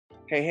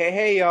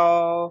Hey,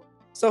 y'all.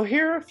 So,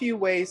 here are a few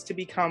ways to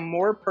become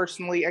more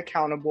personally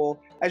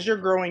accountable as you're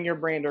growing your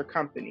brand or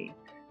company.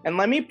 And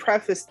let me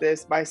preface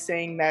this by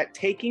saying that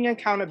taking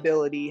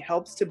accountability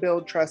helps to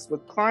build trust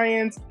with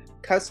clients,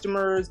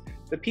 customers,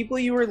 the people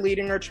you are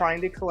leading or trying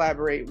to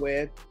collaborate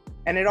with,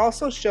 and it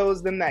also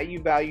shows them that you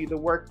value the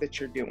work that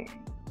you're doing.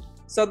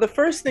 So, the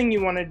first thing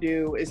you want to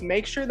do is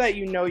make sure that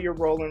you know your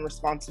role and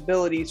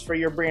responsibilities for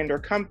your brand or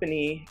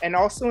company, and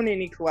also in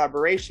any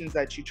collaborations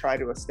that you try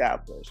to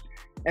establish.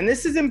 And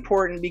this is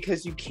important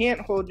because you can't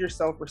hold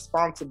yourself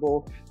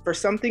responsible for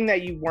something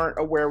that you weren't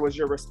aware was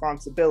your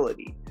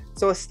responsibility.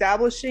 So,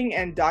 establishing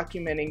and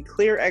documenting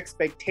clear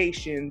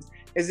expectations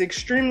is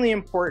extremely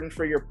important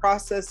for your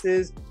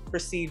processes,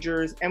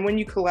 procedures, and when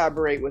you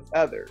collaborate with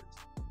others.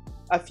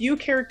 A few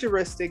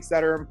characteristics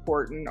that are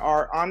important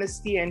are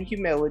honesty and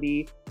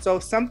humility. So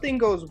if something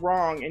goes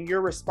wrong and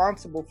you're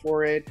responsible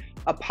for it,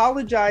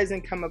 apologize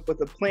and come up with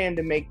a plan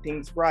to make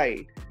things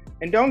right.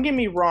 And don't get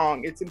me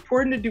wrong, it's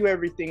important to do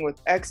everything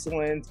with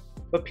excellence,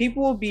 but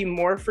people will be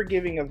more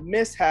forgiving of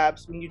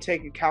mishaps when you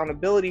take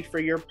accountability for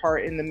your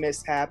part in the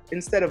mishap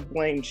instead of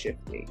blame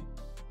shifting.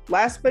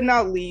 Last but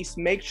not least,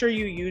 make sure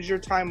you use your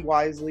time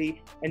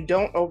wisely and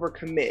don't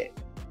overcommit.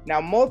 Now,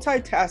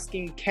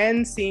 multitasking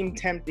can seem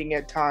tempting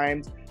at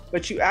times,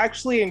 but you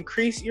actually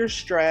increase your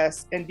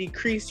stress and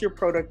decrease your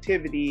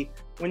productivity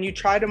when you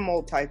try to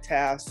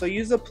multitask. So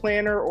use a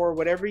planner or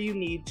whatever you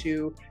need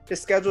to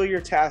schedule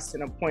your tasks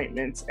and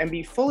appointments and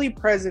be fully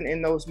present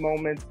in those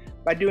moments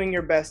by doing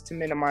your best to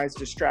minimize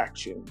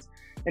distractions.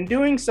 And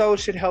doing so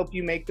should help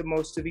you make the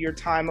most of your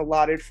time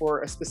allotted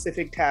for a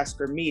specific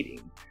task or meeting.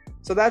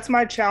 So that's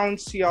my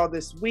challenge to y'all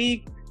this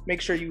week.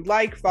 Make sure you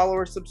like, follow,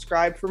 or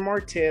subscribe for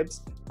more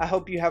tips. I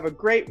hope you have a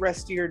great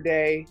rest of your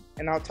day,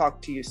 and I'll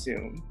talk to you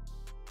soon.